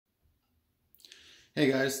Hey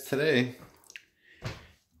guys, today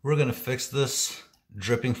we're gonna fix this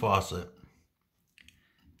dripping faucet.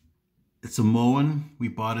 It's a Moen. We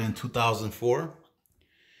bought it in 2004,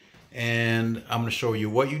 and I'm gonna show you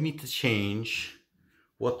what you need to change,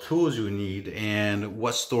 what tools you need, and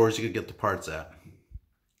what stores you can get the parts at.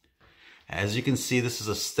 As you can see, this is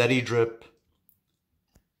a steady drip,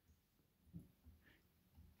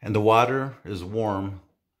 and the water is warm,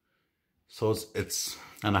 so it's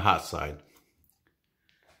on the hot side.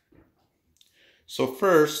 So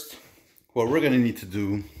first, what we're gonna need to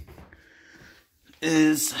do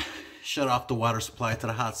is shut off the water supply to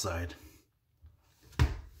the hot side.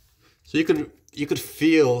 So you could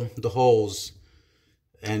feel the hose,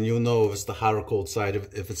 and you'll know if it's the hot or cold side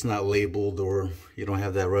if it's not labeled or you don't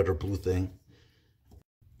have that red or blue thing.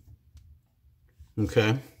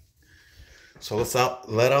 Okay, so let's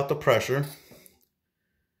let out the pressure.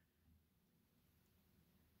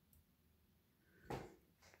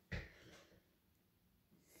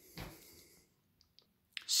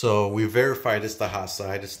 So we verified it's the hot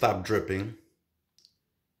side. It stopped dripping.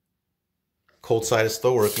 Cold side is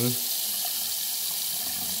still working.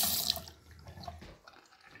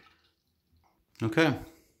 Okay.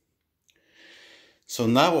 So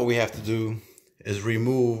now what we have to do is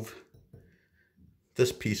remove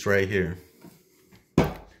this piece right here.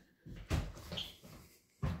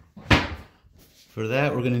 For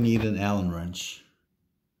that, we're going to need an Allen wrench.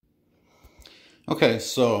 Okay,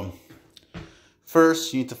 so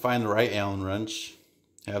first, you need to find the right Allen wrench.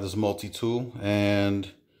 I have this multi-tool,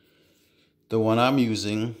 and the one I'm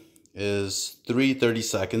using is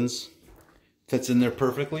 3/32. Fits in there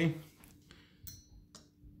perfectly.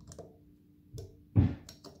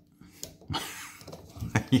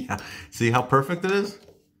 Yeah, see how perfect it is?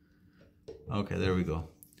 Okay, there we go.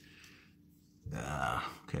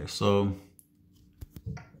 Okay, so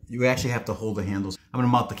you actually have to hold the handles. I'm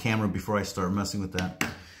gonna mount the camera before I start messing with that.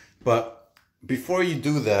 But before you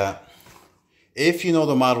do that, if you know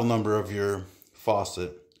the model number of your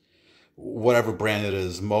faucet, whatever brand it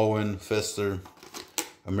is, Moen, Pfister,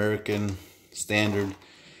 American, Standard,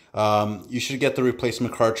 you should get the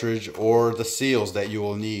replacement cartridge or the seals that you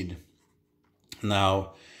will need.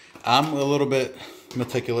 Now, I'm a little bit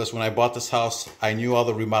meticulous. When I bought this house, I knew all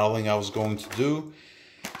the remodeling I was going to do.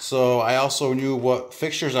 So I also knew what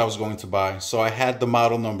fixtures I was going to buy. So I had the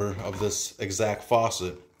model number of this exact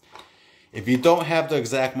faucet. If you don't have the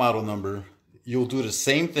exact model number, you'll do the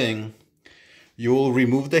same thing. You'll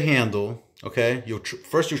remove the handle, okay?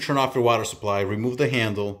 First you turn off your water supply, remove the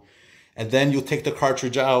handle, and then you'll take the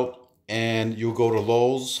cartridge out and you'll go to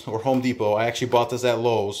Lowe's or Home Depot. I actually bought this at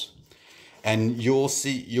Lowe's. And you'll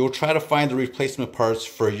try to find the replacement parts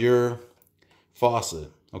for your faucet,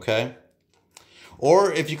 okay?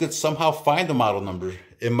 Or if you could somehow find the model number,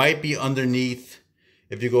 it might be underneath.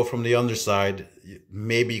 If you go from the underside,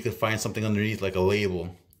 maybe you could find something underneath like a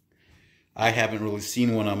label. I haven't really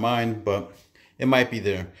seen one on mine, but it might be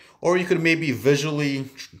there. Or you could maybe visually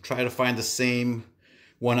try to find the same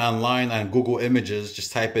one online on Google Images.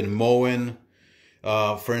 Just type in Moen.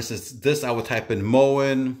 For instance, this I would type in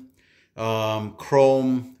Moen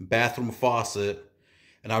chrome bathroom faucet,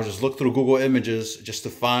 and I would just look through Google Images just to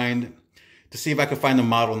see if I could find the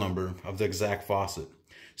model number of the exact faucet.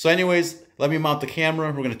 So anyways, let me mount the camera.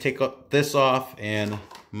 We're going to take this off and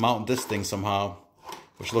mount this thing somehow,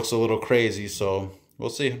 which looks a little crazy, so we'll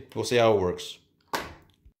see how it works.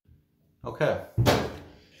 Okay,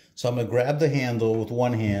 so I'm going to grab the handle with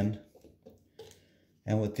one hand,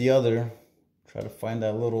 and with the other try to find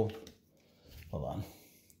that little, hold on,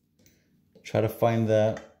 try to find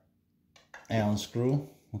that Allen screw,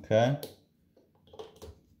 okay?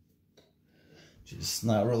 Just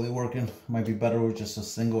not really working. Might be better with just a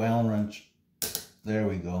single Allen wrench. There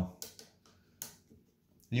we go.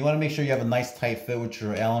 You want to make sure you have a nice tight fit with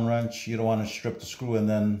your Allen wrench. You don't want to strip the screw and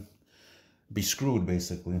then be screwed,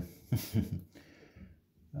 basically.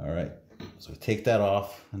 All right, so take that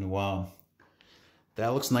off, and wow, that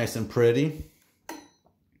looks nice and pretty.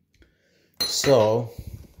 So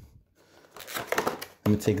let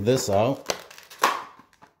me take this out.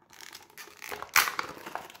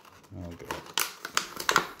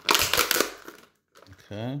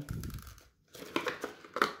 Okay.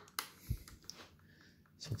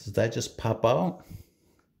 So does that just pop out?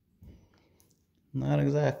 Not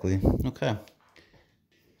exactly. Okay.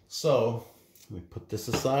 So let me put this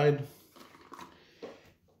aside.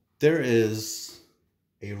 There is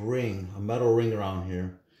a ring, a metal ring around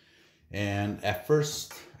here. And at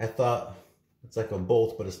first I thought it's like a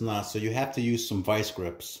bolt, but it's not. So you have to use some vice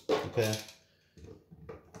grips, okay?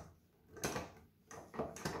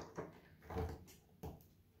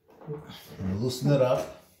 And loosen it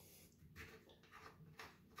up.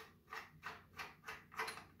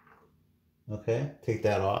 Okay, take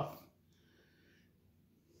that off.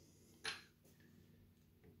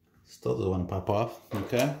 Still doesn't want to pop off,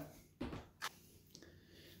 okay?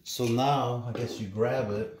 So now, I guess you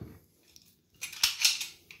grab it.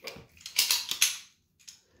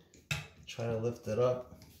 Try to lift it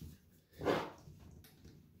up.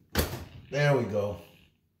 There we go.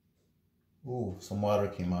 Ooh, some water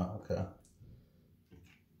came out, okay.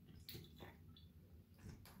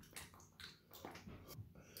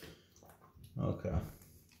 Okay.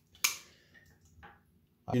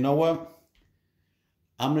 You know what?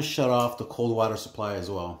 I'm gonna shut off the cold water supply as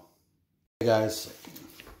well. Hey guys,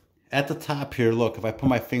 at the top here, look, if I put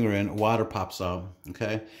my finger in, water pops out,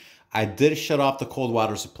 okay? I did shut off the cold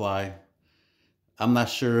water supply. I'm not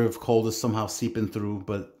sure if cold is somehow seeping through,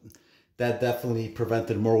 but that definitely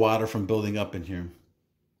prevented more water from building up in here.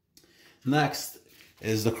 Next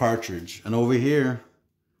is the cartridge. And over here,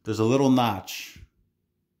 there's a little notch.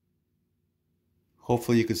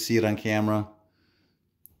 Hopefully you can see it on camera.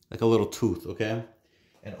 Like a little tooth, okay?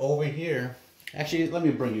 And over here, actually, let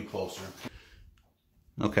me bring you closer.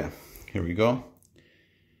 Okay, here we go.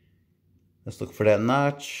 Let's look for that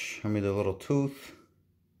notch. I mean, the little tooth.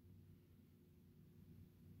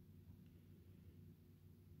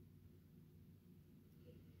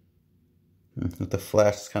 With the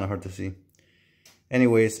flash, it's kind of hard to see.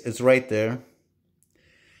 Anyways, it's right there.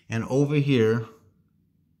 And over here,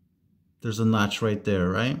 there's a notch right there,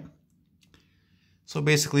 right? So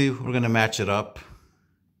basically, we're gonna match it up.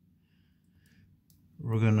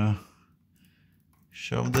 We're gonna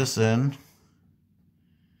shove this in.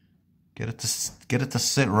 Get it to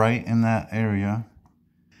sit right in that area.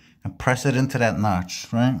 And press it into that notch,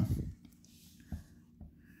 right?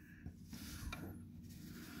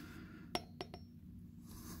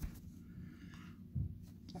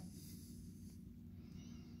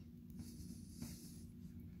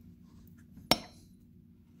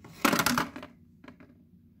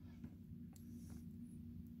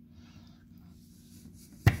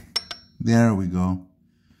 There we go.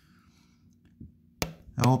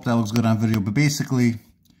 I hope that looks good on video, but basically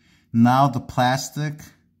now the plastic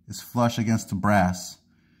is flush against the brass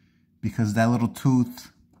because that little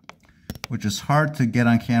tooth, which is hard to get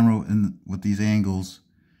on camera with these angles,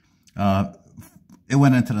 it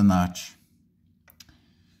went into the notch.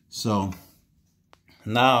 So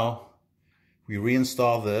now we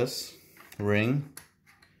reinstall this ring.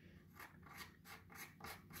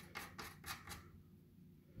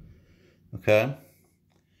 Okay,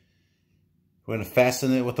 we're going to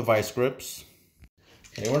fasten it with the vice grips.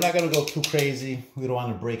 Okay, we're not going to go too crazy. We don't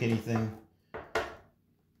want to break anything.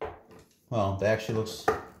 Well, that actually looks...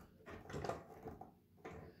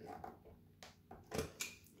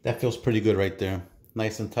 That feels pretty good right there.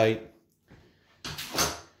 Nice and tight.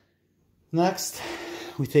 Next,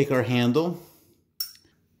 we take our handle.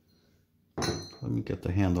 Let me get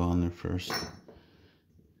the handle on there first.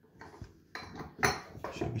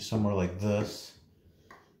 Should be somewhere like this.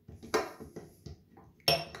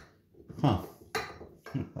 Huh.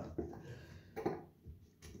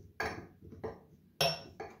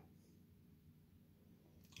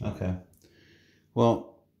 Okay.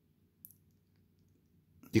 Well,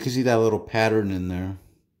 you can see that little pattern in there.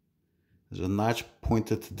 There's a notch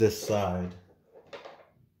pointed to this side.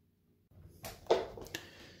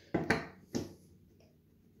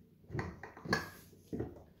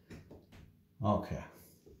 Okay.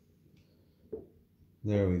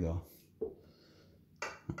 There we go.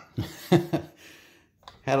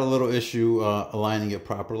 Had a little issue aligning it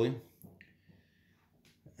properly.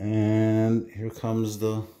 And here comes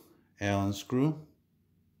the Allen screw.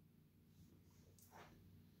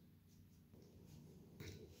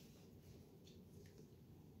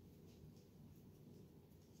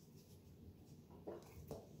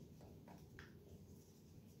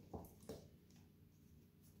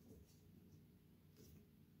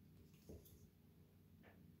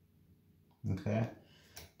 Okay,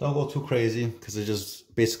 don't go too crazy because it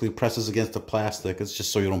just basically presses against the plastic. It's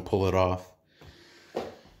just so you don't pull it off.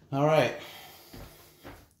 All right,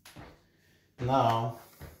 now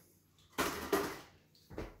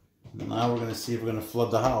we're going to see if we're going to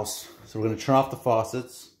flood the house. So we're going to turn off the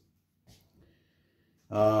faucets.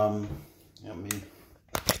 Let me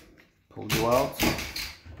pull you out.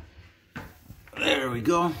 There we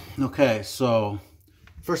go. Okay, so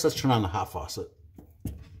first let's turn on the hot faucet.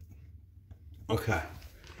 Okay,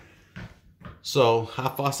 so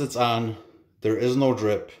hot faucet's on. There is no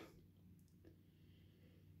drip.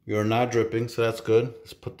 We are not dripping, so that's good.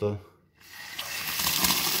 Let's put the...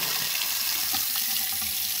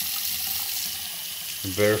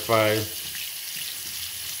 and verify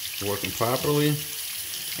working properly,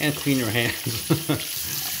 and clean your hands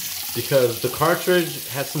because the cartridge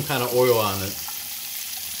had some kind of oil on it,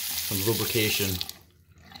 some lubrication.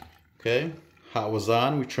 Okay, hot was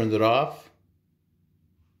on, we turned it off.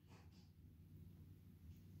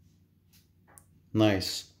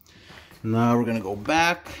 Nice. Now we're gonna go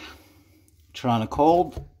back, turn on the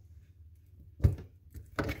cold.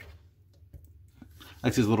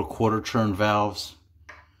 Like these little quarter turn valves.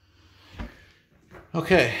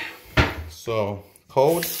 Okay, so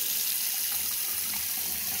cold.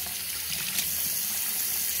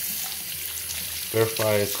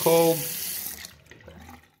 Verify it's cold.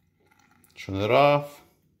 Turn it off.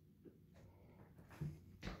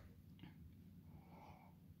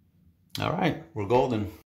 All right, we're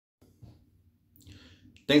golden.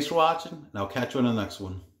 Thanks for watching, and I'll catch you in the next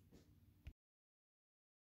one.